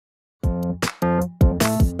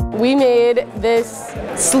We made this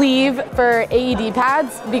sleeve for AED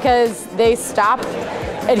pads because they stop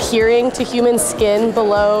adhering to human skin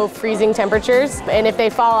below freezing temperatures. And if they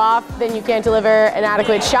fall off, then you can't deliver an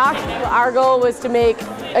adequate shock. Our goal was to make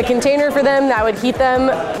a container for them that would heat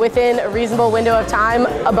them within a reasonable window of time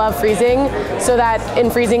above freezing, so that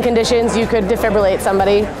in freezing conditions you could defibrillate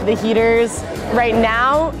somebody. The heaters right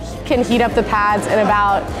now can heat up the pads in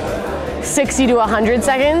about 60 to 100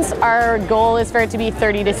 seconds. Our goal is for it to be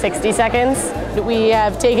 30 to 60 seconds. We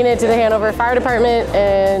have taken it to the Hanover Fire Department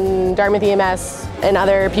and Dartmouth EMS and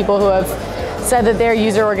other people who have said that their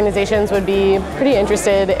user organizations would be pretty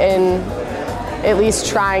interested in at least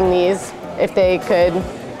trying these if they could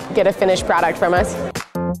get a finished product from us.